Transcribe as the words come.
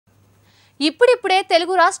ఇప్పుడిప్పుడే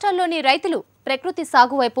తెలుగు రాష్ట్రాల్లోని రైతులు ప్రకృతి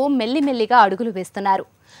సాగు వైపు మెల్లిమెల్లిగా అడుగులు వేస్తున్నారు.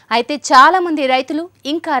 అయితే చాలా మంది రైతులు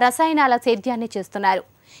ఇంకా రసాయనాల సేద్యాన్ని చేస్తున్నారు.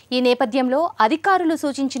 ఈ నేపథ్యంలో అధికారులు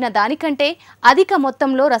సూచించిన దానికంటే అధిక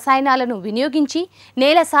మొత్తంలో రసాయనాలను వినియోగించి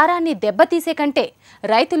నేల సారాన్ని దెబ్బతీసే కంటే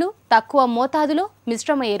రైతులు తక్కువ మోతాదులో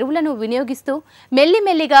మిశ్రమ ఎరువులను వినియోగిస్తూ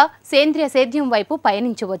మెల్లిమెల్లిగా సేంద్రియ సేద్యం వైపు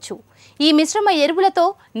పయనించవచ్చు. ఈ మిశ్రమ ఎరువులతో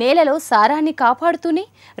నేలలో సారాన్ని కాపాడుతూనే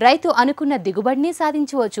రైతు అనుకున్న దిగుబడిని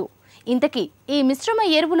సాధించవచ్చు. ఇంతకీ ఈ మిశ్రమ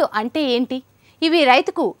ఎరువులు అంటే ఏంటి? ఇవి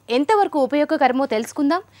రైతుకు ఎంతవరకు ఉపయోగకరమో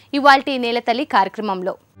తెలుసుకుందాం ఇవాల్టి నేలతల్లి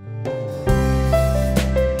కార్యక్రమంలో.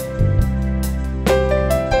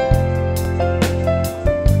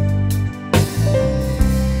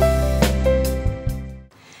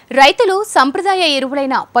 రైతులు సంప్రదాయ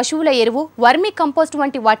ఎరువులైన పశువుల ఎరువు, వర్మీ కంపోస్ట్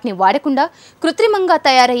వంటి వాటిని వాడకుండా కృత్రిమంగా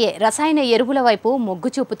తయారయ్యే రసాయన ఎరువుల వైపు మొగ్గు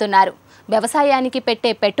చూపుతున్నారు. వ్యవసాయానికి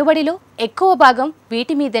పెట్టే పెట్టుబడిలో ఎక్కువ భాగం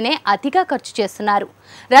వీటి మీదనే అతిగా ఖర్చు చేస్తున్నారు.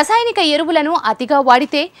 రసాయనిక ఎరువులను అతిగా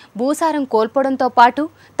వాడితే భూసారం కోల్పోవడంతో పాటు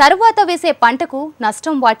తరువాత వేసే పంటకు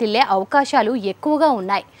నష్టం వాటిల్లే అవకాశాలు ఎక్కువగా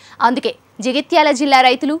ఉన్నాయి. అందుకే జగిత్యాల జిల్లా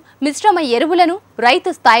రైతులు మిశ్రమ ఎరువులను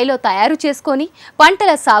రైతు స్థాయిలో తయారు చేసుకొని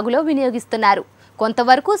పంటల సాగులో వినియోగిస్తున్నారు.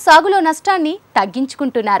 కొంతవరకు సాగులో నష్టాన్ని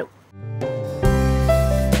తగ్గించుకుంటున్నారు.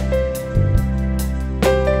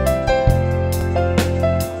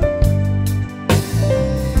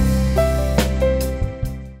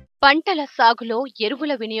 పంటల సాగులో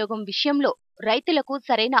ఎరువుల వినియోగం విషయంలో రైతులకు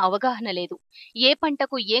సరైన అవగాహన లేదు. ఏ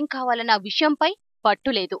పంటకు ఏం కావాలన్న విషయంపై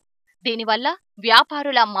పట్టు లేదు. దీనివల్ల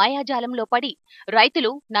వ్యాపారుల మాయాజాలంలో పడి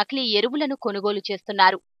రైతులు నకిలీ ఎరువులను కొనుగోలు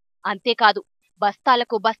చేస్తున్నారు. అంతేకాదు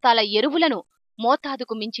బస్తాలకు బస్తాల ఎరువులను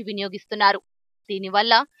మోతాదుకు మించి వినియోగిస్తున్నారు.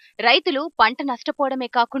 దీనివల్ల రైతులు పంట నష్టపోవడమే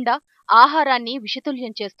కాకుండా ఆహారాన్ని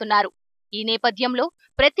విషతుల్యం చేస్తున్నారు. ఈ నేపథ్యంలో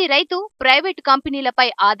ప్రతి రైతు ప్రైవేటు కంపెనీలపై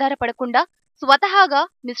ఆధారపడకుండా స్వతహాగా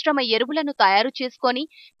మిశ్రమ ఎరువులను తయారు చేసుకొని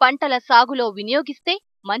పంటల సాగులో వినియోగిస్తే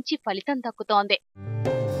మంచి ఫలితం దక్కుతోంది.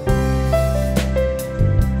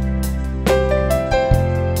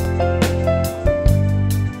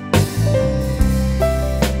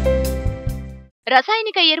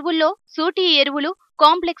 రసాయనిక ఎరువుల్లో సూటి ఎరువులు,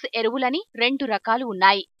 కాంప్లెక్స్ ఎరువులని రెండు రకాలు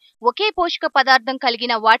ఉన్నాయి. ఒకే పోషక పదార్థం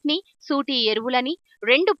కలిగిన వాటిని సూటి ఎరువులని,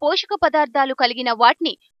 రెండు పోషక పదార్థాలు కలిగిన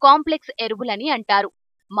వాటిని కాంప్లెక్స్ ఎరువులని అంటారు.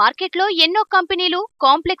 మార్కెట్లో ఎన్నో కంపెనీలు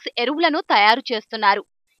కాంప్లెక్స్ ఎరువులను తయారు చేస్తున్నారు.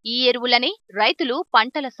 ఈ ఎరువులని రైతులు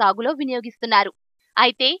పంటల సాగులో వినియోగిస్తున్నారు.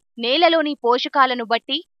 అయితే నేలలోని పోషకాలను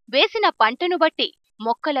బట్టి, వేసిన పంటను బట్టి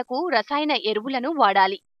మొక్కలకు రసాయన ఎరువులను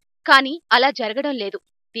వాడాలి. కానీ అలా జరగడం లేదు.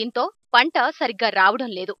 దీంతో పంట సరిగ్గా రావడం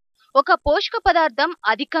లేదు. ఒక పోషక పదార్థం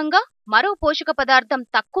అధికంగా, మరో పోషక పదార్థం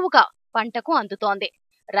తక్కువగా పంటకు అందుతోంది.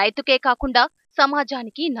 రైతుకే కాకుండా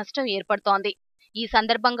సమాజానికి నష్టం ఏర్పడుతోంది. ఈ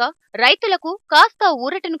సందర్భంగా రైతులకు కాస్త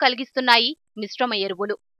ఊరటను కలిగిస్తున్నాయి మిశ్రమ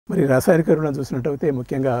ఎరువులు. మరి రాసాయనిక ఎరువులను చూసినట్టయితే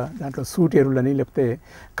ముఖ్యంగా దాంట్లో సూటి ఎరువులని లేకపోతే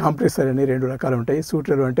కాంప్లెక్స్ అని రెండు రకాలు ఉంటాయి. సూటి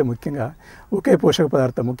ఎరువులు అంటే ముఖ్యంగా ఒకే పోషక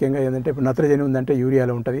పదార్థం, ముఖ్యంగా ఏంటంటే ఇప్పుడు నత్రజని ఉందంటే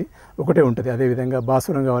యూరియాలో ఉంటుంది, ఒకటే ఉంటుంది. అదేవిధంగా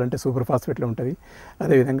భాస్వరం కావాలంటే సూపర్ ఫాస్ఫేట్లో ఉంటుంది.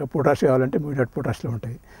 అదేవిధంగా పొటాష్ కావాలంటే మ్యూరేట్ పొటాష్లో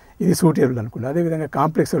ఉంటుంది. ఇది సూటి ఎరువులు అనుకుంటా. అదేవిధంగా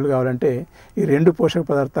కాంప్లెక్స్ ఎరువులు కావాలంటే ఈ రెండు పోషక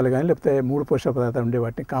పదార్థాలు కానీ లేకపోతే మూడు పోషక పదార్థాలు ఉండే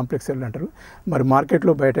వాటిని కాంప్లెక్స్ ఎరువులు అంటారు. మరి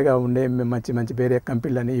మార్కెట్లో బయటగా ఉండే మంచి మంచి వేరే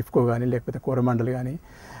కంపెనీలు ఇఫ్కో కానీ లేకపోతే కోరమండల్ కానీ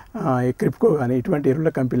క్రిప్కో కానీ ఇటువంటి ఎరువుల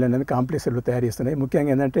కంపెనీలు అనేది కాంప్లెక్స్ ఎరువులు తయారు చేస్తున్నాయి.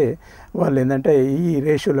 ముఖ్యంగా ఏంటంటే వాళ్ళు ఏంటంటే ఈ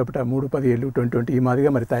రేషియో లోపల 3-10 20-20 ఈ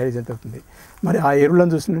మాదిరిగా మరి తయారు జరుగుతుంది. మరి ఆ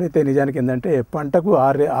ఎరువులను చూసినట్టయితే నిజానికి ఏంటంటే పంటకు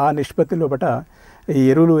ఆ నిష్పత్తి లోపల ఈ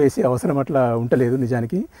ఎరువులు వేసే అవసరం అట్లా ఉండలేదు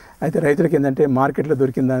నిజానికి. అయితే రైతులకి ఏంటంటే మార్కెట్లో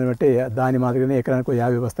దొరికిన దాన్ని బట్టి దాని మాదిరిగానే ఎకరానికి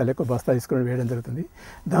 50 బస్తాలు ఎక్కువ బస్తా తీసుకొని వేయడం జరుగుతుంది.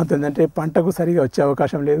 దాంతో ఏంటంటే పంటకు సరిగా వచ్చే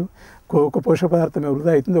అవకాశం లేదు. ఒక పోషక పదార్థం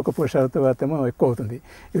వృధా అవుతుంది, ఒక పోషక పదార్థం ఎక్కువ అవుతుంది.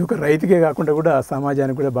 ఇది ఒక రైతుకే కాకుండా కూడా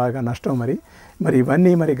సమాజానికి కూడా బాగా నష్టం. మరి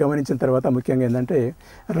ఇవన్నీ గమనించిన తర్వాత ముఖ్యంగా ఏంటంటే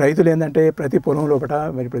రైతులు ఏంటంటే ప్రతి పొలం లోపల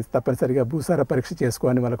మరి తప్పనిసరిగా భూసార పరీక్ష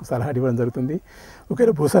చేసుకోవాలని వాళ్ళకు సలహా ఇవ్వడం జరుగుతుంది.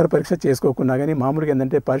 ఒకవేళ భూసార పరీక్ష చేసుకోకున్నా కానీ మామూలుగా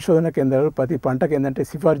ఏంటంటే పరిశోధన కేంద్రాలు ప్రతి పంటకు ఏంటంటే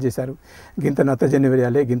సిఫార్సు చేశారు. గింత నత్రజని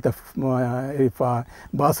వేయాలి, గింత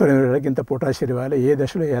భాస్వరం వేయాలి, గింత పొటాషియం వేయాలి, ఏ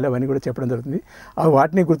దశలో వేయాలి అవన్నీ కూడా చెప్పడం జరుగుతుంది.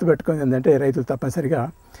 వాటిని గుర్తుపెట్టుకుని ఏంటంటే రైతులు తప్పనిసరిగా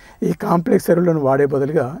ఈ కాంప్లెక్స్ ఎరువులను వాడే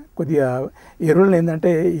బదులుగా కొద్దిగా ఎరువులను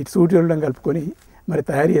ఏంటంటే ఈ సూటి ఎరువులను కలుపుకొని మరి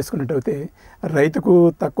తయారు చేసుకున్నట్టయితే రైతుకు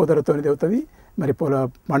తక్కువ ధరతోనేది అవుతుంది. మరి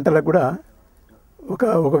పంటలకు కూడా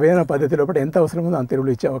ఒక వేల పద్ధతి లోపల ఎంత అవసరం ఉందో అంత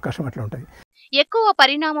ఎరువులు ఇచ్చే అవకాశం అట్లా ఉంటుంది. ఎక్కువ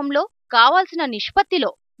పరిణామంలో కావాల్సిన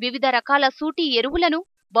నిష్పత్తిలో వివిధ రకాల సూటి ఎరువులను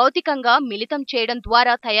భౌతికంగా మిళితం చేయడం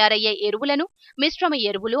ద్వారా తయారయ్యే ఎరువులను మిశ్రమ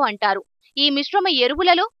ఎరువులు అంటారు. ఈ మిశ్రమ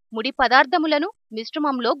ఎరువులలో ముడి పదార్థములను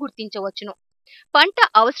మిశ్రమంలో గుర్తించవచ్చును. పంట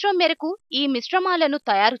అవసరం మేరకు ఈ మిశ్రమాలను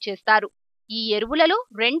తయారు చేస్తారు. ఈ ఎరువులలో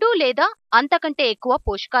 2 లేదా అంతకంటే ఎక్కువ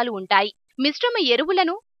పోషకాలు ఉంటాయి. మిశ్రమ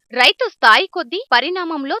ఎరువులను రైతు స్థాయి కొద్దీ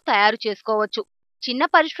పరిణామంలో తయారు చేసుకోవచ్చు. చిన్న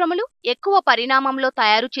పరిశ్రమలు ఎక్కువ పరిణామంలో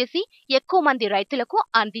తయారు చేసి ఎక్కువ మంది రైతులకు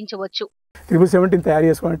అందించవచ్చు. 17 తయారు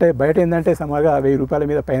చేసుకోవాలంటే బయట ఏంటంటే సుమారుగా ₹1000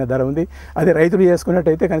 మీద పైన ధర ఉంది. అదే రైతులు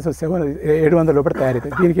చేసుకున్నట్టయితే కనీసం 700 లోపల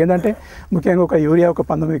తయారవుతుంది. దీనికి ఏంటంటే ముఖ్యంగా ఒక యూరియా ఒక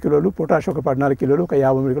 19 కిలోలు, పొటాష్ ఒక 14 కిలోలు, ఒక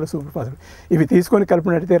 53 కిలోలు సూపర్ ఫాస్ఫేట్ ఇవి తీసుకొని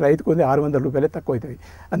కలిపినట్టయితే రైతుకు ₹600 తక్కువ అవుతుంది.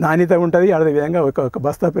 నాణ్యత ఉంటుంది. అదేవిధంగా ఒక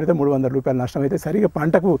బస్తా పెడితే ₹300 నష్టం అయితే సరిగా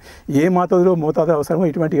పంటకు ఏ మోతాదు అవసరమో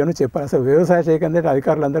ఇటువంటివన్నీ చెప్పాలి. అసలు వ్యవసాయ శాఖ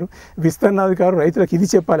అధికారులందరూ విస్తరణాధికారులు రైతులకు ఇది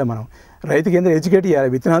చెప్పాలి. మనం రైతుకి ఏంటంటే ఎడ్యుకేట్ చేయాలి,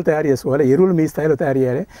 విత్తనాలు తయారు చేసుకోవాలి, ఎరువులు మీ స్థాయిలో తయారు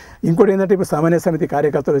చేయాలి. ఇంకోటి ఏంటంటే ఇప్పుడు సమన్వయ సమితి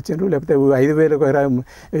కార్యకర్తలు వచ్చిండ్రు, లేకపోతే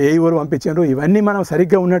 5,000 పంపించారు. ఇవన్నీ మనం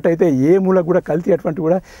సరిగ్గా ఉన్నట్టయితే ఏ మూలకు కూడా కల్తీ అటువంటి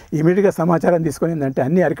కూడా ఇమీడియట్గా సమాచారం తీసుకొని ఏంటంటే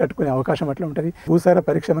అన్నీ అరికట్టుకునే అవకాశం అట్లా ఉంటుంది. భూసార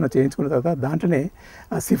పరీక్ష మనం చేయించుకున్న తర్వాత దాంట్లోనే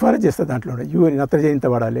సిఫారసు చేస్తుంది. దాంట్లో నత్రజని ఇంత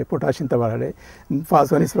వాడాలి, పొటాష్ ఇంత వాడాలి,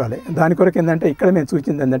 ఫాస్ఫరస్ వాడాలి. దాని కొరకు ఏంటంటే ఇక్కడ మేము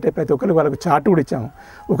సూచించింది ఏంటంటే ప్రతి ఒక్కరికి వాళ్ళకు చార్ట్ కూడా ఇచ్చాము.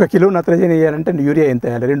 1 కిలో నత్రజని వేయాలంటే యూరియా ఎంత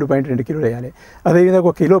వేయాలి, 2.2 కిలోలు వేయాలి. అదేవిధంగా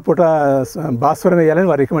 1 కిలో భాస్వరం వేయాలని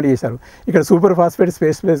వారు రికమెండ్ చేశారు. ఇక్కడ సూపర్ ఫాస్ఫేట్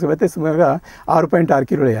స్పేస్ అయితే సుమారుగా 6.6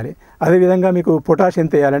 కిలోలు వేయాలి. అదేవిధంగా మీకు పొటాష్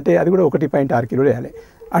ఎంత వేయాలంటే అది కూడా 1.6 కిలోలు వేయాలి.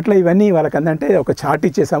 అట్లా ఇవన్నీ వాళ్ళకి అందంటే ఒక చార్ట్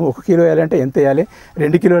ఇచ్చేసాము. 1 కిలో వేయాలంటే ఎంత వేయాలి,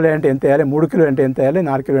 2 కిలోలు అంటే ఎంత వేయాలి, 3 కిలోలు అంటే ఎంత వేయాలి,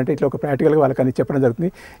 4 కిలోలు అంటే ఇట్లా ఒక ప్రాక్టికల్గా వాళ్ళకి అన్ని చెప్పడం జరుగుతుంది.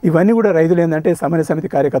 ఇవన్నీ కూడా రైతులు ఏంటంటే సమన్వయ సమితి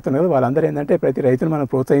కార్యకర్తలు కదా వాళ్ళందరూ ఏంటంటే ప్రతి రైతును మనం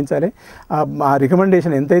ప్రోత్సహించాలి. ఆ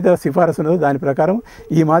రికమెండేషన్ ఎంతైతే సిఫారసు ఉన్నదో దాని ప్రకారం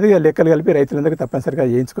ఈ మాదిరిగా లెక్కలు కలిపి రైతులందరికీ తప్పనిసరిగా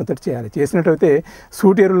చేయించుకున్నట్టు చేయాలి. చేసినట్టయితే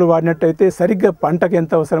సూటి ఎరువులు వాడినట్టయితే సరిగ్గా పంటకు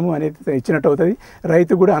ఎంత అవసరమో అనేది ఇచ్చినట్టు అవుతుంది.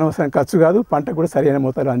 రైతు కూడా అనవసరం ఖర్చు కాదు, పంటకు కూడా సరైన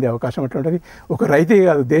మోతాదులో అందే అవకాశం అట్లా ఉంటుంది. ఒక రైతే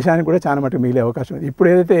కాదు దేశానికి కూడా చాలా మటుకు మిగిలే అవకాశం ఉంది. ఇప్పుడు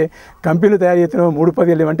ఏదైతే కంపెనీలు తయారు చేస్తున్న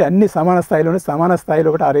 3-10 అంటే అన్ని సమాన స్థాయిలో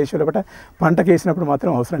ఒకటి ఆ రేషియోలో ఒకటి పంటకు వేసినప్పుడు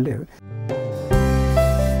మాత్రం అవసరం లేదు.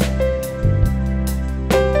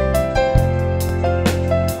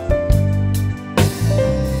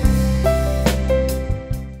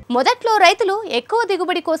 మొదట్లో రైతులు ఎక్కువ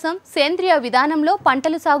దిగుబడి కోసం సేంద్రియ విధానంలో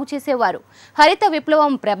పంటలు సాగు చేసేవారు. హరిత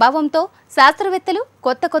విప్లవం ప్రభావంతో శాస్త్రవేత్తలు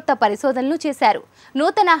కొత్త పరిశోధనలు చేశారు.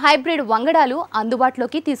 నూతన హైబ్రిడ్ వంగడాలు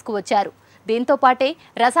అందుబాటులోకి తీసుకువచ్చారు. దీంతో పాటే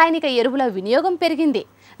రసాయనిక ఎరువుల వినియోగం పెరిగింది.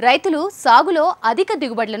 రైతులు సాగులో అధిక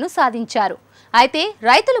దిగుబడులను సాధించారు. అయితే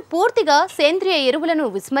రైతులు పూర్తిగా సేంద్రియ ఎరువులను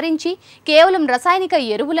విస్మరించి కేవలం రసాయనిక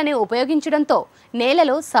ఎరువులనే ఉపయోగించడంతో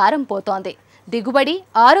నేలలో సారం పోతోంది. దిగుబడి,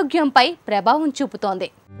 ఆరోగ్యంపై ప్రభావం చూపుతోంది.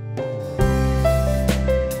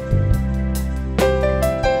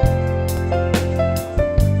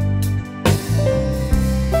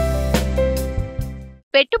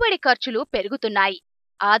 పెట్టుబడి ఖర్చులు పెరుగుతున్నాయి,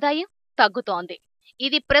 ఆదాయం తగ్గుతోంది.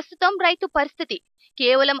 ఇది ప్రస్తుతం రైతు పరిస్థితి.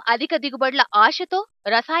 కేవలం అధిక దిగుబడుల ఆశతో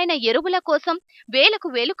రసాయన ఎరువుల కోసం వేలకు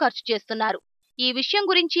వేలు ఖర్చు చేస్తున్నారు. ఈ విషయం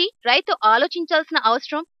గురించి రైతు ఆలోచించాల్సిన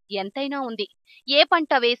అవసరం ఎంతైనా ఉంది. ఏ పంట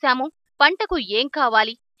వేశామో, పంటకు ఏం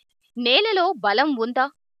కావాలి, నేలలో బలం ఉందా,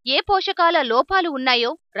 ఏ పోషకాల లోపాలు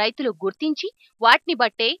ఉన్నాయో రైతులు గుర్తించి వాటిని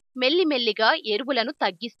బట్టే మెల్లిమెల్లిగా ఎరువులను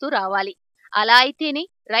తగ్గిస్తూ రావాలి. అలా అయితేనే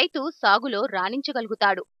రైతు సాగులో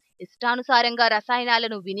రాణించగలుగుతాడు. ఇష్టానుసారంగా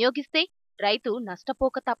రసాయనాలను వినియోగిస్తే రైతు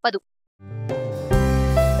నష్టపోక తప్పదు.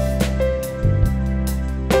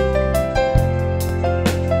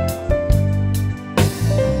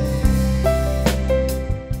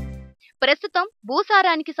 ప్రస్తుతం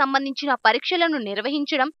భూసారానికి సంబంధించిన పరీక్షలను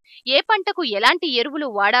నిర్వహించడం, ఏ పంటకు ఎలాంటి ఎరువులు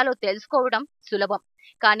వాడాలో తెలుసుకోవడం సులభం.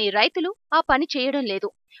 కానీ రైతులు ఆ పని చేయడం లేదు.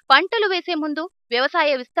 పంటలు వేసే ముందు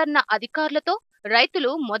వ్యవసాయ విస్తరణ అధికారులతో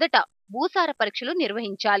రైతులు మొదట భూసార పరీక్షలు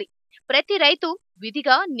నిర్వహించాలి. ప్రతి రైతు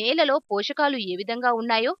విధిగా నేలలో పోషకాలు ఏ విధంగా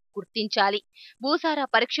ఉన్నాయో గుర్తించాలి. భూసార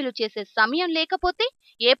పరీక్షలు చేసే సమయం లేకపోతే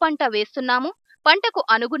ఏ పంట వేస్తున్నామో పంటకు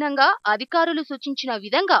అనుగుణంగా అధికారులు సూచించిన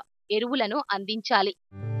విధంగా ఎరువులను అందించాలి.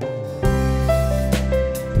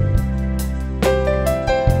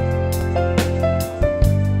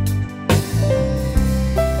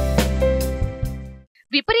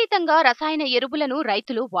 విపరీతంగా రసాయన ఎరువులను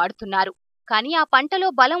రైతులు వాడుతున్నారు. కానీ ఆ పంటలో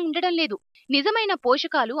బలం ఉండడం లేదు, నిజమైన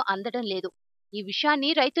పోషకాలు అందడం లేదు. ఈ విషయాన్ని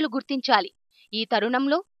రైతులు గుర్తించాలి. ఈ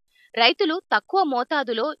తరుణంలో రైతులు తక్కువ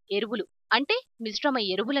మోతాదులో ఎరువులు అంటే మిశ్రమ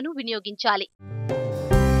ఎరువులను వినియోగించాలి.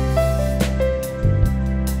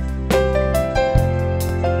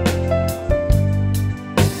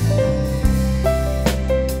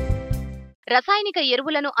 రసాయనిక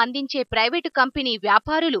ఎరువులను అందించే ప్రైవేటు కంపెనీ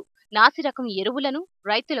వ్యాపారులు నాసిరకం ఎరువులను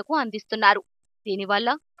రైతులకు అందిస్తున్నారు. దీనివల్ల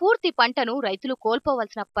పూర్తి పంటను రైతులు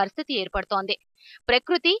కోల్పోవలసిన పరిస్థితి ఏర్పడుతోంది.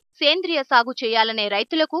 ప్రకృతి సేంద్రియ సాగు చేయాలనే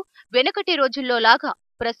రైతులకు వెనుకటి రోజుల్లో లాగా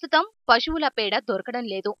ప్రస్తుతం పశువుల పేడ దొరకడం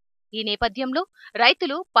లేదు. ఈ నేపథ్యంలో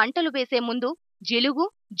రైతులు పంటలు వేసే ముందు జిలుగు,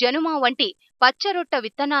 జనుమ వంటి పచ్చరొట్ట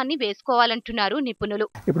విత్తనాన్ని వేసుకోవాలంటున్నారు నిపుణులు.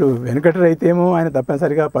 ఇప్పుడు వెనకటి రైతేమో ఆయన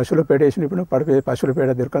తప్పనిసరిగా పశువుల పేడ వేసిన ఇప్పుడు పశువుల పేడ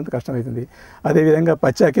దొరకంత కష్టమవుతుంది. అదేవిధంగా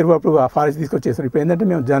పచ్చి అకిరు అప్పుడు ఆ ఫారెస్ట్ తీసుకొచ్చేస్తారు. ఇప్పుడు ఏంటంటే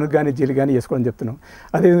మేము జనుగు కానీ జీలు కానీ వేసుకోవడం చెప్తున్నాం.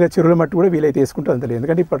 అదేవిధంగా చెరువుల మట్టు కూడా వీలైతే వేసుకుంటూ అంతలేదు.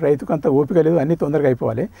 ఎందుకంటే ఇప్పుడు రైతుకు అంత ఓపిక లేదు, అన్నీ తొందరగా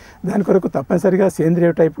అయిపోవాలి. దాని కొరకు తప్పనిసరిగా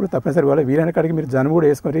సేంద్రియ టైపు తప్పనిసరిగా వాళ్ళు వీలైన కాడికి మీరు జనుము కూడా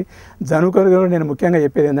వేసుకొని, జనుము కొరకు కూడా నేను ముఖ్యంగా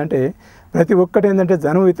చెప్పేది ఏంటంటే ప్రతి ఒక్కటి ఏంటంటే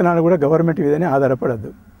జనుము విత్తనాలు కూడా గవర్నమెంట్ మీదనే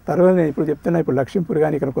ఆధారపడద్దు. తర్వాత నేను ఇప్పుడు చెప్తున్నా, ఇప్పుడు లక్ష్మీపూర్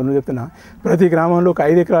కానీ ఇక్కడ కొన్ని చెప్తున్నా, ప్రతి గ్రామంలో ఒక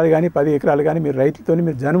 5 ఎకరాలు కానీ 10 ఎకరాలు కానీ మీరు రైతులతో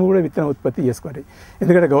మీరు జనుము కూడా విత్తనం ఉత్పత్తి చేసుకోండి.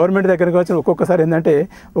 ఎందుకంటే గవర్నమెంట్ దగ్గరకు వచ్చిన ఒక్కొక్కసారి ఏంటంటే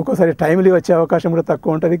ఒక్కొక్కసారి టైంలీ వచ్చే అవకాశం కూడా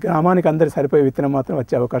తక్కువ ఉంటుంది. గ్రామానికి అందరికి సరిపోయే విత్తనం మాత్రం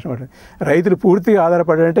వచ్చే అవకాశం ఉంటుంది. రైతులు పూర్తిగా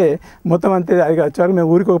ఆధారపడాలంటే మొత్తం అంతే అది వచ్చాక మేము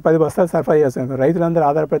ఊరికి ఒక 10 బస్తాలు సరఫరా చేస్తాం. రైతులందరూ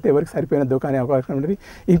ఆధారపడితే ఎవరికి సరిపోయిన దుకాణం అవకాశం ఉంటుంది.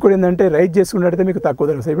 ఇంకోటి ఏంటంటే రైతు చేసుకున్నట్టయితే మీకు తక్కువ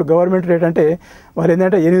దొరుకుతుంది. ఇప్పుడు గవర్నమెంట్ రేట్ అంటే వాళ్ళు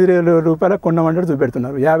ఏంటంటే 8,000 రూపాయలకు కొన్నామంటే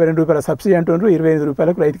చూపెడుతున్నారు. 52 రూపాయల సబ్సిడీ అంటున్నారు, 25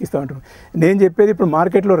 రూపాయలకు రైతుకి ఇస్తామంటారు. నేను చెప్పేది ఇప్పుడు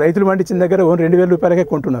మార్కెట్లో రైతులు పండించిన దగ్గర 2,000 రూపాయలకే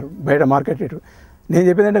కొంటున్నారు బయట మార్కెట్ రేటు. నేను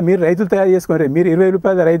చెప్పేది అంటే మీరు రైతులు తయారు చేసుకుని మీరు 20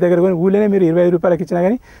 రూపాయల రైతు దగ్గర కొని ఊళ్ళోనే మీరు 25 రూపాయలకి ఇచ్చినా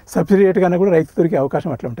కానీ సబ్సిడీ రేట్ కన్నా కూడా రైతు దొరికే అవకాశం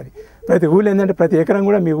అట్లా ఉంటుంది. ప్రతి ఊళ్ళో ఏంటంటే ప్రతి ఎకరం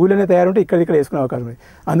కూడా మీ ఊళ్ళోనే తయారుంటే ఇక్కడ వేసుకునే అవకాశం ఉంది.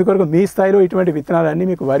 అందుకొరకు మీ స్థాయిలో ఇటువంటి విత్తనాలన్నీ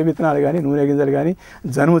మీకు వరి విత్తనాలు కానీ నూనె గింజలు కానీ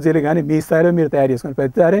జనుము జీలు కానీ మీ స్థాయిలో మీరు తయారు చేసుకుని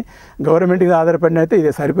ప్రతిసారి గవర్నమెంట్ మీద ఆధారపడినైతే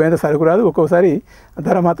ఇది సరిపోయేంత సరుకు రాదు. ఒక్కోసారి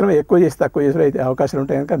ధర మాత్రం ఎక్కువ చేసి తక్కువ చేసి అయితే అవకాశాలు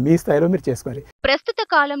ఉంటాయి కనుక మీ స్థాయిలో మీరు చేసుకోవాలి. ప్రస్తుత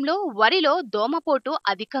కాలంలో వరిలో దోమపోటు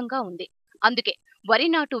అధికంగా ఉంది. అందుకే వరి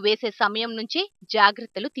నాటు వేసే సమయం నుంచే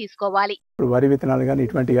జాగ్రత్తలు తీసుకోవాలి. ఇప్పుడు వరి విత్తనాలు కానీ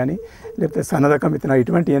ఇటువంటి కానీ లేకపోతే సన్న రకం విత్తనాలు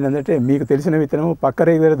ఇటువంటి ఏంటంటే మీకు తెలిసిన విత్తనం పక్క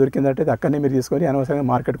రైతు దగ్గర దొరికిందంటే అక్కడనే మీరు తీసుకొని అనవసరంగా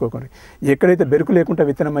మార్కెట్ కోకండి. ఎక్కడైతే బెరుకు లేకుండా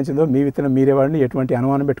విత్తనం మంచిదో మీ విత్తనం మీరే వాడిని ఎటువంటి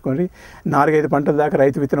అనుమానం పెట్టుకొని 4-5 పంటల దాకా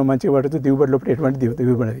రైతు విత్తనం మంచిగా పడుతుంది. దిగుబడి లోపల ఎటువంటి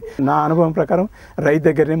దిగుబడి నా అనుభవం ప్రకారం రైతు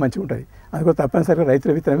దగ్గరనే మంచిగా ఉంటుంది. అందుకో తప్పనిసరిగా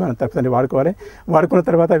రైతుల విత్తనమే మనం తప్పనిసరి వాడుకోవాలి. వాడుకున్న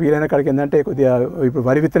తర్వాత వీలైన కాడికి ఏంటంటే కొద్దిగా ఇప్పుడు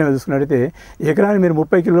వరి విత్తనం చూసుకున్నట్టయితే ఎకరానికి మీరు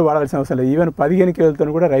 30 కిలోలు వాడాల్సిన అవసరం లేదు. ఈవెన్ 15 కిలోలతో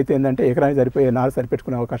కూడా రైతు ఏంటంటే ఎకరానికి సరిపోయే నారు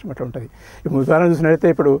సరిపెట్టుకునే అవకాశం అట్లా ఉంటుంది. ఇప్పుడు ఉదాహరణ చూసినట్టయితే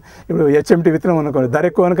ఇప్పుడు హెచ్ఎంటీ విత్తనం అనుకోండి, ధర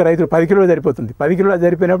ఎక్కువ కనుక రైతులు 10 కిలోలు సరిపోతుంది. 10 కిలోలు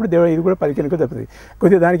సరిపోయినప్పుడు ఇది కూడా 10 కిలోలు సరిపోతుంది.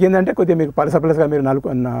 కొద్దిగా దానికి ఏంటంటే కొద్దిగా మీకు పలసగా మీరు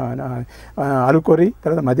అలుకొని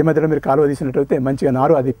తర్వాత మధ్య మధ్యలో మీరు కాలువ తీసినట్టయితే మంచిగా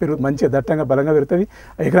నారు అది మంచిగా దట్టంగా బలంగా పెరుగుతుంది.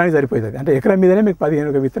 ఎకరానికి సరిపోతుంది. అంటే ఎకరం మీదనే మీకు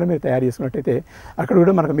 15 విత్తనం మీరు తయారు చేసుకున్నట్టయితే అక్కడ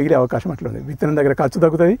కూడా మనకు మిగిలే అవకాశం అట్లా ఉంది. విత్తనం దగ్గర ఖర్చు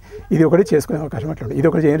తగ్గుతుంది. ఇది ఒకటి చేసుకునే అవకాశం అట్లా ఉంది. ఇది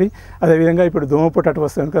ఒకటి చేయండి. అదేవిధంగా ఇప్పుడు దోమపోటు అటు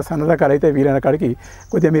వస్తుంది కనుక సన్న రకాలు అయితే వీలైన కాడికి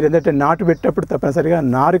కొద్దిగా మీరు ఏంటంటే నాటు పెట్టేటప్పుడు తప్పనిసరిగా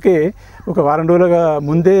నారుకే ఒక వారం రోజులుగా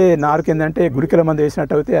ముందే నారుకి ఏంటంటే గురికల మందు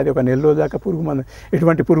వేసినట్టు అయితే అది ఒక 4 రోజుల దాకా పురుగు మందు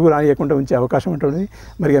ఎటువంటి పురుగు రానియకుండా ఉంచే అవకాశం ఉంటుంది.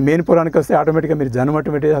 మరి మెయిన్ పొలానికి వస్తే ఆటోమేటిక్గా మీరు జనం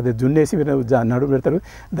ఆటోమేటిక్గా అది జున్నేసి మీరు నడుము పెడతారు.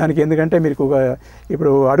 దానికి ఎందుకంటే మీకు ఒక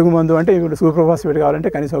ఇప్పుడు అడుగు మందు అంటే ఇప్పుడు సూపర్ ఫాస్ఫేట్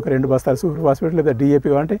కావాలంటే కనీసం ఒక 2 బస్తాలు సూపర్ ఫాస్ఫేట్ లేదా DAP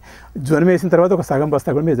కావాలంటే జొన్న వేసిన తర్వాత ఒక సగం బస్తా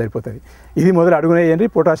కూడా మీరు సరిపోతుంది. ఇది మొదలు అడుగునే వేయండి.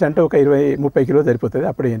 పొటాష్ అంటే ఒక 20-30 కిలోలు సరిపోతుంది.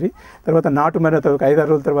 అప్పుడు వేయండి. తర్వాత నాటు మరి ఒక 5-6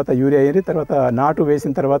 రోజుల తర్వాత యూరియా వేయండి. తర్వాత నాటు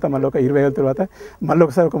వేసిన తర్వాత మళ్ళీ ఒక 20 రోజుల తర్వాత మళ్ళీ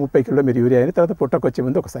ఒకసారి ఒక 30 కిలో మీరు యూరియా వేయండి. తర్వాత పుట్టకు వచ్చే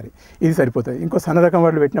ముందు ఒకసారి ఇది సరిపోతుంది. ఇంకో సన్న రకం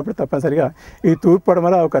వాటిలో పెట్టినప్పుడు తప్పనిసరిగా ఈ తూర్పు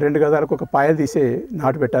పడమర ఒక 2 గజాలకు ఒక పాయలు తీసే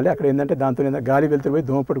నాటు పెట్టాలి. అక్కడ ఏంటంటే దాంతో గాలి వెళ్తురు పోయి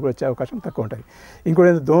దోమపోటు కూడా వచ్చే అవకాశం తక్కువ ఉంటుంది.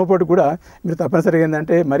 ఇంకోటి దోమపోటు కూడా మీరు తప్పనిసరిగా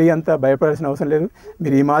ఏంటంటే మరీ అంత భయపడాల్సిన అవసరం లేదు.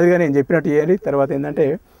 మీరు ఈ మాదిరిగా నేను చెప్పినట్టు చేయాలి. తర్వాత ఏంటంటే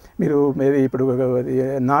మీరు ఇప్పుడు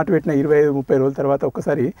నాటు పెట్టిన 25-30 రోజుల తర్వాత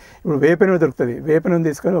ఒక్కసారి ఇప్పుడు వేప నూనె దొరుకుతుంది. వేప నూనె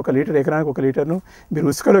తీసుకొని 1 లీటర్ ఎకరానికి 1 లీటర్ను మీరు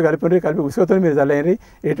ఉసుకలో కలిపి ఉసుకతో మీరు చల్లేయండి.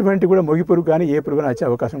 ఎటువంటి కూడా మొగి పురుగు కానీ ఏ పురుగు వచ్చే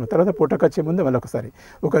అవకాశం ఉంది. తర్వాత పుట్టకొచ్చే ముందు మళ్ళీ ఒకసారి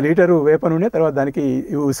 1 లీటరు వేప నూనె తర్వాత దానికి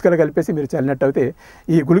ఉసుకలు కలిపేసి మీరు చల్లినట్టు అయితే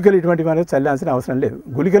ఈ గుళికలు ఇటువంటి మనకు చల్లాల్సిన అవసరం లేదు.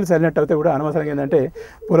 గుళికలు చల్లినట్టు అయితే కూడా అనవసరంగా ఏంటంటే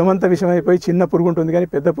పొలమంతా విషమైపోయి చిన్న పురుగు ఉంటుంది కానీ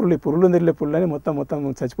పెద్ద పురుగులు ఈ పురుగులు తిరిగే పురుగులని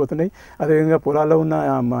మొత్తం చచ్చిపోతున్నాయి. అదేవిధంగా పొలాల్లో ఉన్న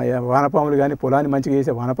వానపాములు కానీ పొలాన్ని మంచిగా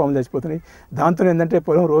చేసే వానపాములు చచ్చిపోతున్నాయి. దాంతో ఏంటంటే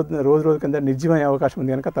పొలం రోజు కింద నిర్జీవమయ్యే అవకాశం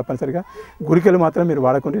ఉంది కనుక తప్పనిసరిగా గుళికలు మాత్రం మీరు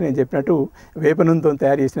వాడకుంటే నేను చెప్పినట్టు వేప నూనెతో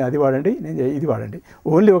తయారు చేసిన అది వాడండి. ఇది వాడండి.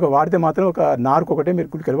 ఓన్లీ ఒక వాడితే మాత్రం ఒక నారుకు ఒకటే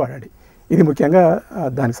మీరు గుళికలు వాడండి. ఇది ముఖ్యంగా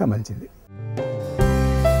దానికి సంబంధించింది.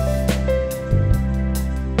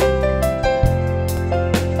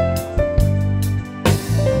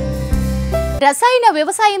 రసాయన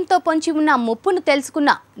వ్యవసాయంతో పొంచి ఉన్న ముప్పును తెలుసుకున్న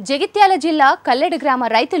జగిత్యాల జిల్లా కల్లెడ గ్రామ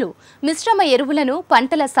రైతులు మిశ్రమ ఎరువులను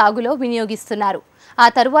పంటల సాగులో వినియోగిస్తున్నారు. ఆ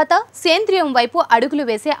తరువాత సేంద్రియం వైపు అడుగులు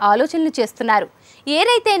వేసే ఆలోచనలు చేస్తున్నారు. ఏ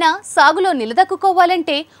రైతైనా సాగులో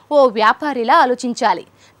నిలదొక్కుకోవాలంటే ఓ వ్యాపారిలా ఆలోచించాలి.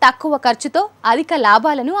 తక్కువ ఖర్చుతో అధిక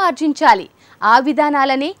లాభాలను ఆర్జించాలి. ఆ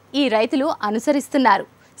విధానాలనే ఈ రైతులు అనుసరిస్తున్నారు.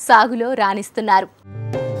 సాగులో రాణిస్తున్నారు.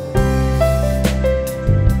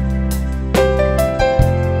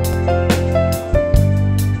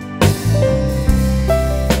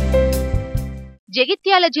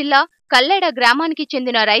 జగిత్యాల జిల్లా కల్లెడ గ్రామానికి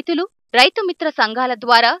చెందిన రైతులు రైతు మిత్ర సంఘాల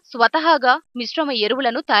ద్వారా స్వతహాగా మిశ్రమ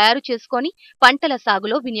ఎరువులను తయారు చేసుకొని పంటల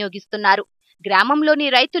సాగులో వినియోగిస్తున్నారు. గ్రామంలోని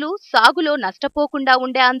రైతులు సాగులో నష్టపోకుండా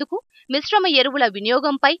ఉండేందుకు మిశ్రమ ఎరువుల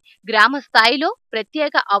వినియోగంపై గ్రామ స్థాయిలో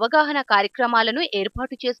ప్రత్యేక అవగాహన కార్యక్రమాలను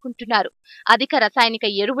ఏర్పాటు చేసుకుంటున్నారు. అధిక రసాయనిక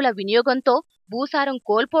ఎరువుల వినియోగంతో భూసారం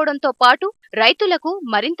కోల్పోవడంతో పాటు రైతులకు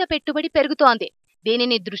మరింత పెట్టుబడి పెరుగుతోంది.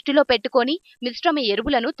 దీనిని దృష్టిలో పెట్టుకొని మిశ్రమ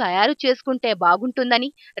ఎరువులను తయారు చేసుకుంటే బాగుంటుందని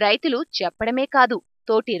రైతులు చెప్పడమే కాదు,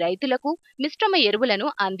 తోటి రైతులకు మిశ్రమ ఎరువులను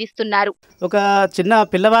అందిస్తున్నారు. ఒక చిన్న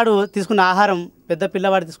పిల్లవాడు తీసుకున్న ఆహారం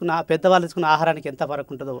పెద్దవాళ్ళు తీసుకున్న ఆహారానికి ఎంత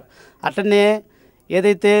ఫరక్ ఉంటుందో అట్లనే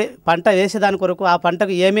ఏదైతే పంట వేసేదాని కొరకు ఆ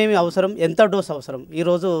పంటకు ఏమేమి అవసరం, ఎంత డోస్ అవసరం,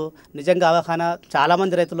 ఈరోజు నిజంగా అవగాహన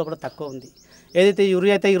చాలామంది రైతుల్లో కూడా తక్కువ ఉంది. ఏదైతే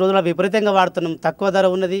యూరియా అయితే ఈ రోజుల్లో విపరీతంగా వాడుతున్నాం, తక్కువ ధర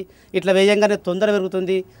ఉన్నది, ఇట్లా వేయంగానే తొందర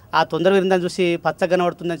పెరుగుతుంది, ఆ తొందర పెరిగిందని చూసి పచ్చగా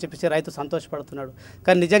పడుతుందని చెప్పేసి రైతు సంతోషపడుతున్నాడు.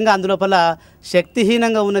 కానీ నిజంగా అందులోపల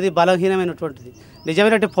శక్తిహీనంగా ఉన్నది, బలహీనమైనటువంటిది.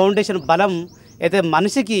 నిజమైనటువంటి ఫౌండేషన్ బలం అయితే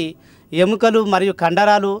మనిషికి ఎముకలు మరియు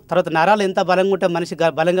కండరాలు తర్వాత నరాలు ఎంత బలంగా ఉంటే మనిషి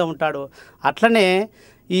బలంగా ఉంటాడో అట్లనే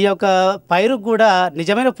ఈ యొక్క పైరుకు కూడా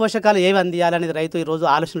నిజమైన పోషకాలు ఏవి అందియాలనేది రైతు ఈరోజు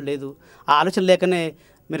ఆలోచన లేదు. ఆ ఆలోచన లేకనే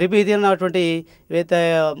మెరుగైనటువంటి ఏదైతే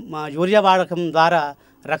యూరియా వాడకం ద్వారా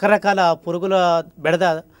రకరకాల పురుగుల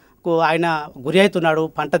బెడదకు ఆయన గురి అవుతున్నాడు,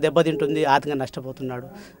 పంట దెబ్బతింటుంది, ఆర్థికంగా నష్టపోతున్నాడు.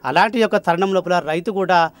 అలాంటి యొక్క తరుణం లోపల రైతు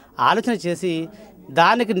కూడా ఆలోచన చేసి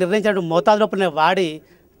దానికి నిర్ణయించిన మోతాదు లోపలనే వాడి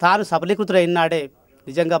తాను సబలీకృతుడైనాడే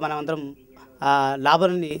నిజంగా మనం అందరం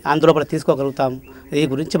లాభాన్ని అందులోపల తీసుకోగలుగుతాం. ఈ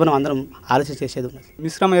గురించి మనం అందరం ఆలోచన చేసేది ఉన్నది.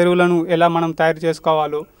 మిశ్రమ ఎరువులను ఎలా మనం తయారు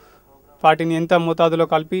చేసుకోవాలో, వాటిని ఎంత మోతాదులో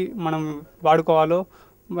కలిపి మనం వాడుకోవాలో,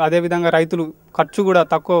 అదేవిధంగా రైతులు ఖర్చు కూడా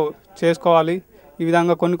తక్కువ చేసుకోవాలి. ఈ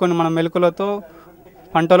విధంగా కొన్ని మన మెలకులతో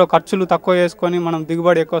పంటలో ఖర్చులు తక్కువ చేసుకొని మనం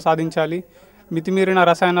దిగుబడి ఎక్కువ సాధించాలి. మితిమీరిన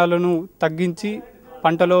రసాయనాలను తగ్గించి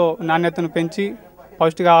పంటలో నాణ్యతను పెంచి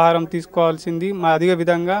పౌష్టికాహారం తీసుకోవాల్సింది అధిక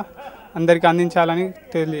విధంగా అందరికీ అందించాలని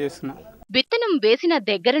తెలియజేస్తున్నా. విత్తనం వేసిన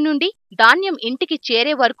దగ్గర నుండి ధాన్యం ఇంటికి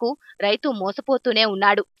చేరే వరకు రైతు మోసపోతూనే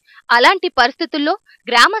ఉన్నాడు. అలాంటి పరిస్థితుల్లో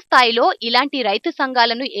గ్రామ స్థాయిలో ఇలాంటి రైతు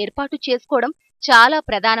సంఘాలను ఏర్పాటు చేసుకోవడం చాలా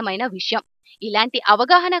ప్రధానమైన విషయం. ఇలాంటి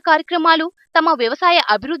అవగాహన కార్యక్రమాలు తమ వ్యవసాయ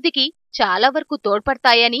అభివృద్ధికి చాలా వరకు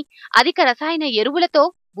తోడ్పడతాయని, అధిక రసాయన ఎరువులతో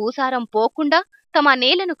భూసారం పోకుండా తమ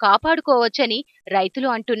నేలను కాపాడుకోవచ్చని రైతులు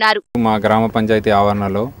అంటున్నారు. మా గ్రామ పంచాయతీ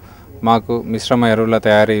ఆవరణలో మాకు మిశ్రమ ఎరువుల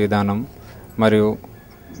తయారీ విధానం మరియు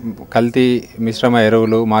కల్తీ మిశ్రమ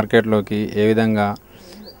ఎరువులు మార్కెట్లోకి ఏ విధంగా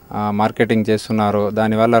మార్కెటింగ్ చేస్తున్నారో,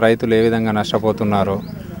 దానివల్ల రైతులు ఏ విధంగా నష్టపోతున్నారో,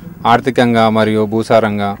 ఆర్థికంగా మరియు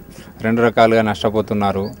భూసారంగా రెండు రకాలుగా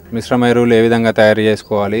నష్టపోతున్నారు. మిశ్రమ ఎరువులు ఏ విధంగా తయారు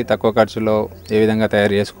చేసుకోవాలి, తక్కువ ఖర్చులో ఏ విధంగా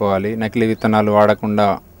తయారు చేసుకోవాలి, నకిలీ విత్తనాలు వాడకుండా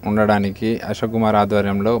ఉండడానికి అశోక్ కుమార్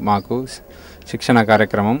ఆధ్వర్యంలో మాకు శిక్షణ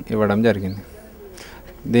కార్యక్రమం ఇవ్వడం జరిగింది.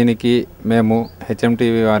 దీనికి మేము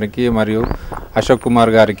హెచ్ఎంటీవీ వారికి మరియు అశోక్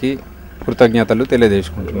కుమార్ గారికి కృతజ్ఞతలు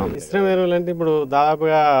తెలియజేసుకుంటున్నాం. మిశ్రమ ఎరువులు అంటే ఇప్పుడు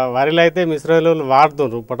దాదాపుగా వరిలో అయితే మిశ్రమ ఎరువులు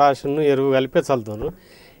వాడుతున్నారు, పొటాషియం ఎరువు కలిపే చల్లుతున్నారు.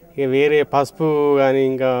 ఇక వేరే పసుపు కానీ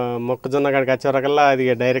ఇంకా మొక్కజొన్న కాడికి వచ్చేవరకల్లా అది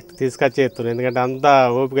డైరెక్ట్ తీసుకొచ్చేస్తున్నారు. ఎందుకంటే అంతా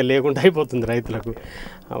ఓపిక లేకుండా అయిపోతుంది రైతులకు.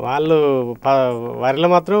 వాళ్ళు వరిలో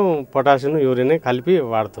మాత్రం పొటాషియం యూరియాని కలిపి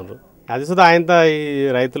వాడుతున్నారు. అది సుధా ఆయనతో ఈ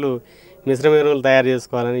రైతులు మిశ్రమ ఎరువులు తయారు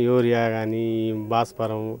చేసుకోవాలని యూరియా కానీ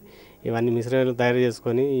భాస్వరం ఇవన్నీ మిశ్రమ ఎరువులు తయారు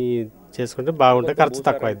చేసుకుంటే బాగుంటుంది, ఖర్చు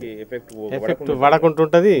తక్కువ అవుతుంది, ఎఫెక్ట్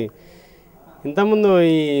పడకుంటుంటుంది. ఇంతకుముందు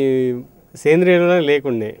ఈ సేంద్రియ ఎరువులు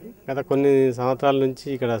లేకుండే, గత కొన్ని సంవత్సరాల నుంచి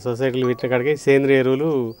ఇక్కడ సొసైటీలు పెట్టిన కాడికి సేంద్రియ ఎరువులు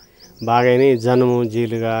బాగాయినాయి. జనుము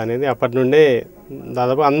జీలుగా అనేది అప్పటి నుండే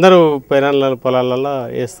దాదాపు అందరూ పొలాలలో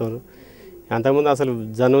వేస్తారు. అంతకుముందు అసలు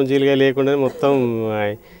జనుము జీలుగా లేకుండా మొత్తం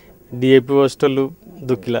డిఏపి పోస్టర్లు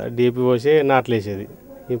దుక్కిలా డిఏపి పోసి నాట్లు వేసేది.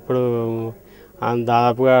 ఇప్పుడు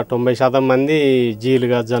దాదాపుగా 90% మంది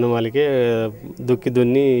జీలుగా జనుమాలకే దుక్కి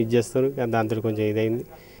దున్ని ఇచ్చేస్తారు. దాంతో కొంచెం ఇదైంది.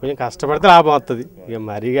 కొంచెం కష్టపడితే లాభం వస్తుంది, ఇక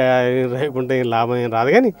మరిగా రైకుంటే లాభం ఏం రాదు.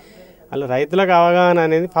 కానీ అలా రైతులకు అవగాహన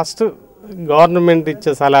అనేది ఫస్ట్ గవర్నమెంట్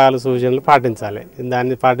ఇచ్చే సలహాలు సూచనలు పాటించాలి.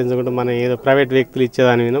 దాన్ని పాటించకుండా మనం ఏదో ప్రైవేట్ వ్యక్తులు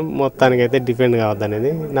ఇచ్చేదాని మీద మొత్తానికైతే డిపెండ్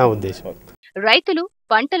కావద్దనేది నా ఉద్దేశం. రైతులు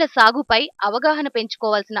పంటల సాగుపై అవగాహన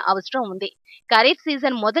పెంచుకోవాల్సిన అవసరం ఉంది. ఖరీఫ్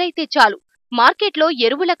సీజన్ మొదలైతే చాలు మార్కెట్లో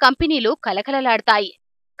ఎరువుల కంపెనీలు కలకలలాడతాయి.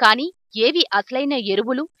 కానీ ఏవి అసలైన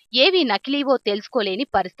ఎరువులు, ఏవి నకిలీవో తెలుసుకోలేని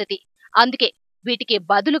పరిస్థితి. అందుకే వీటికి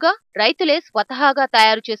బదులుగా రైతులే స్వతహాగా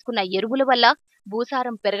తయారు చేసుకున్న ఎరువుల వల్ల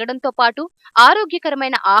భూసారం పెరగడంతో పాటు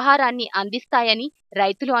ఆరోగ్యకరమైన ఆహారాన్ని అందిస్తాయని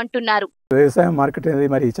రైతులు అంటున్నారు. వ్యవసాయం మార్కెట్ అనేది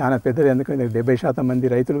మరి చాలా పెద్దది. ఎందుకంటే 70%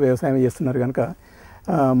 మంది రైతులు వ్యవసాయం చేస్తున్నారు కనుక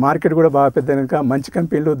మార్కెట్ కూడా బాగా పెద్ద. కనుక మంచి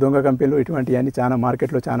కంపెనీలు, దొంగ కంపెనీలు ఇటువంటివన్నీ చాలా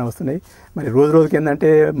మార్కెట్లో చాలా వస్తున్నాయి. మరి రోజు రోజుకి ఏంటంటే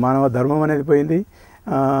మానవ ధర్మం అనేది పోయింది.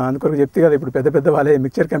 అందుకొరకు చెప్తే కదా ఇప్పుడు పెద్ద పెద్ద వాళ్ళే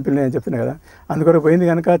మిక్చర్ కంపెనీలు అని చెప్తున్నాయి కదా, అందుకొరకు పోయింది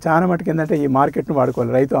కనుక చాలా మటుకు ఏంటంటే ఈ మార్కెట్ను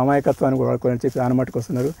వాడుకోవాలి, రైతు అమాయకత్వాన్ని కూడా వాడుకోవాలని చెప్పి చాలా మటుకు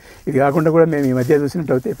వస్తున్నారు. ఇది కాకుండా కూడా మేము ఈ మధ్య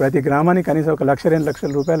చూసినట్లయితే ప్రతి గ్రామానికి కనీసం 1,00,000-2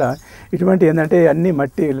 లక్షల రూపాయల ఇటువంటి ఏంటంటే అన్ని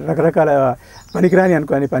మట్టి రకరకాల పనికిరాని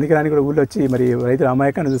అనుకోని పనికిరాని కూడా ఊళ్ళో వచ్చి మరి రైతుల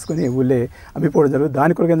అమాయకాన్ని చూసుకొని ఊళ్ళే అమ్మిపోవడం జరుగుతుంది.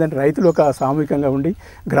 దాని కొరకు ఏంటంటే రైతులు ఒక సామూహికంగా ఉండి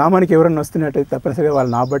గ్రామానికి ఎవరైనా వస్తున్నట్టయితే తప్పనిసరిగా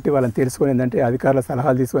వాళ్ళని నాబట్టి వాళ్ళని తెలుసుకొని ఏంటంటే అధికారుల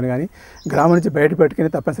సలహాలు తీసుకొని కానీ గ్రామం నుంచి బయట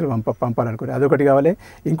పెట్టుకుని తప్పనిసరిగా పంపాలనుకోండి. అదొకటి కావాలి.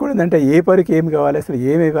 ఇంకోటి ఏంటంటే ఏ పనికి ఏమి కావాలి, అసలు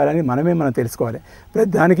ఏమి ఇవ్వాలని మనం తెలుసుకోవాలి.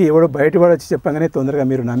 ప్రతి దానికి ఎవడో బయటవాడు వచ్చి చెప్పగానే తొందరగా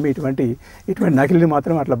మీరు నమ్మి ఇటువంటి నకిలీని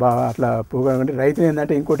మాత్రం అట్లా పోగలండి. రైతులు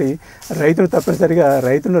ఏంటంటే ఇంకోటి రైతులు తప్పనిసరిగా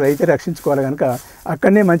రైతే రక్షించుకోవాలి కనుక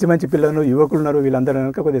అక్కడనే మంచి మంచి పిల్లలు యువకులు ఉన్నారు, వీళ్ళందరూ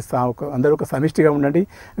కనుక కొద్దిగా అందరూ ఒక సమిష్టిగా ఉండండి.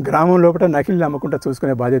 గ్రామం లోపల నకిలీలు అమ్మకుండా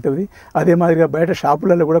చూసుకునే బాధ్యత ఉంది. అదే మాదిరిగా బయట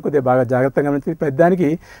షాపులలో కూడా కొద్దిగా బాగా జాగ్రత్తగా ఉంటుంది. ప్రతిదానికి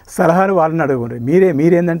సలహాలు వాళ్ళని అడగండి.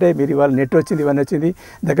 మీరేంటంటే మీరు ఇవాళ నెట్ వచ్చింది, ఇవన్నీ వచ్చింది,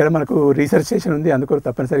 దగ్గర మనకు రీసెర్చ్ స్టేషన్ ఉంది, అందుకొరకు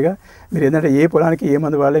తప్పనిసరిగా మీరు ఏంటంటే ఏ పొలానికి ఏ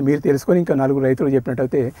మందు వాడాలి మీరు తెలుసుకొని ఇంకా 4 రైతులు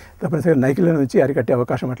చెప్పినట్టయితే తప్పనిసరిగా నకిలీల నుంచి అరికట్టే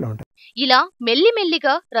అవకాశం అట్లా ఉంటుంది. ఇలా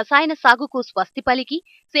మెల్లిమెల్లిగా రసాయన సాగుకు స్వస్తి పలికి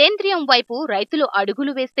సేంద్రియం వైపు రైతులు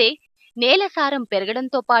అడుగులు వేస్తే నేల సారం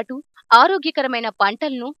పెరగడంతో పాటు ఆరోగ్యకరమైన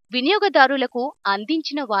పంటలను వినియోగదారులకు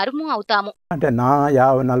అందించిన వారము అవుతాము. అంటే నా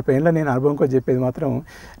 40 ఏళ్ళ నేను అనుభవంతో చెప్పేది మాత్రం,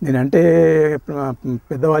 నేనంటే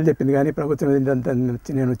పెద్దవాళ్ళు చెప్పింది కానీ ప్రభుత్వం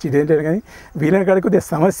నేను చిదేంటాను కానీ వీళ్ళని కాడికి కొద్దిగా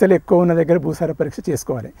సమస్యలు ఎక్కువ ఉన్న దగ్గర భూసార పరీక్ష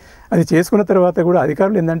చేసుకోవాలి. అది చేసుకున్న తర్వాత కూడా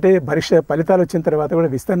అధికారులు ఏంటంటే ఫలితాలు వచ్చిన తర్వాత కూడా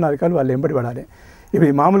విస్తరణ అధికారులు వాళ్ళు వెంబడి పడాలి. ఇప్పుడు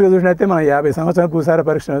ఈ మామూలుగా చూసినట్టే మనం 50 సంవత్సరాల భూసార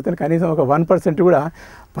పరీక్ష అవుతుంది, కనీసం ఒక 1% కూడా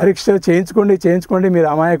పరీక్ష చేయించుకోండి మీరు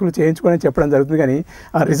అమాయకులు చేయించుకోండి అని చెప్పడం జరుగుతుంది. కానీ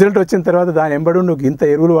ఆ రిజల్ట్ వచ్చిన తర్వాత దాని వెంబడి నువ్వు ఇంత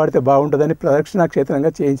ఎరువులు వాడితే బాగుంటుందని ప్రదక్షిణ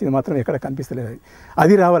క్షేత్రంగా చేయించింది మాత్రం ఎక్కడ కనిపిస్తలేదు.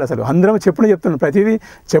 అది రావాలి. అసలు అందరం చెప్తున్నాం, ప్రతిదీ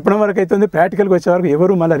చెప్పడం వరకు అవుతుంది, ప్రాక్టికల్గా వచ్చే వరకు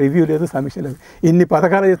ఎవరు మళ్ళీ రివ్యూ లేదు, సమీక్ష లేదు. ఇన్ని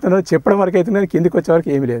పథకాలు చెప్తున్నారు, చెప్పడం వరకు అవుతుంది కానీ కిందికి వచ్చే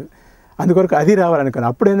వరకు ఏమీ లేదు. అందుకొరకు అది రావాలనుకున్నాను.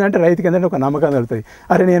 అప్పుడు ఏంటంటే రైతుకి ఏంటంటే ఒక నమ్మకం కలుగుతుంది,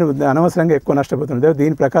 అరే నేను అనవసరంగా ఎక్కువ నష్టపోతున్నాను,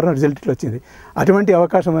 దీని ప్రకారం రిజల్ట్ ఇట్లా వచ్చింది. అటువంటి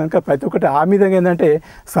అవకాశం కనుక ప్రతి ఒక్కటి ఆ మీదంగా ఏంటంటే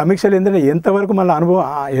సమీక్షలు ఏంటంటే ఎంతవరకు మళ్ళీ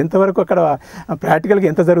అనుభవం ఎంతవరకు అక్కడ ప్రాక్టికల్గా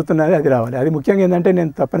ఎంత జరుగుతున్నది అది రావాలి. అది ముఖ్యంగా ఏంటంటే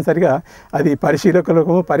నేను తప్పనిసరిగా అది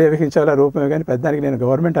పరిశీలకులకు పర్యవేక్షించాల రూపమే కానీ పెద్దానికి నేను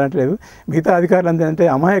గవర్నమెంట్ అనట్లేదు. మిగతా అధికారులు ఏంటంటే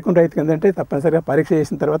అమాయకం రైతుకి ఏంటంటే తప్పనిసరిగా పరీక్ష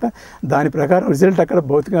చేసిన తర్వాత దాని ప్రకారం రిజల్ట్ అక్కడ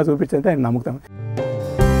భౌతికంగా చూపించేది ఆయన నమ్ముతాం.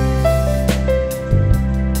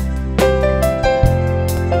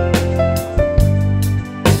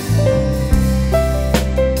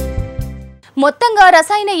 మొత్తంగా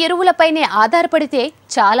రసాయన ఎరువులపైనే ఆధారపడితే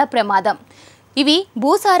చాలా ప్రమాదం. ఇవి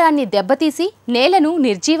భూసారాన్ని దెబ్బతీసి నేలను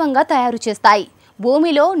నిర్జీవంగా తయారు చేస్తాయి.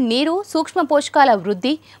 భూమిలో నీరు, సూక్ష్మ పోషకాల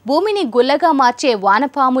వృద్ధి, భూమిని గుల్లగా మార్చే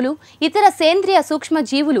వానపాములు, ఇతర సేంద్రియ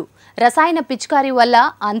సూక్ష్మజీవులు రసాయన పిచికారీ వల్ల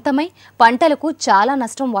అంతమై పంటలకు చాలా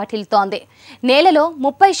నష్టం వాటిల్తోంది. నేలలో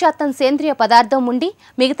 30% సేంద్రియ పదార్థం ఉండి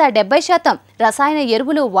మిగతా 70% రసాయన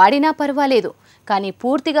ఎరువులు వాడినా పర్వాలేదు. కానీ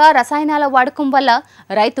పూర్తిగా రసాయనాల వాడకం వల్ల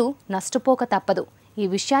రైతు నష్టపోక తప్పదు. ఈ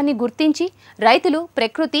విషయాన్ని గుర్తించి రైతులు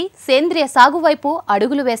ప్రకృతి సేంద్రియ సాగు వైపు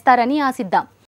అడుగులు వేస్తారని ఆశిద్దాం.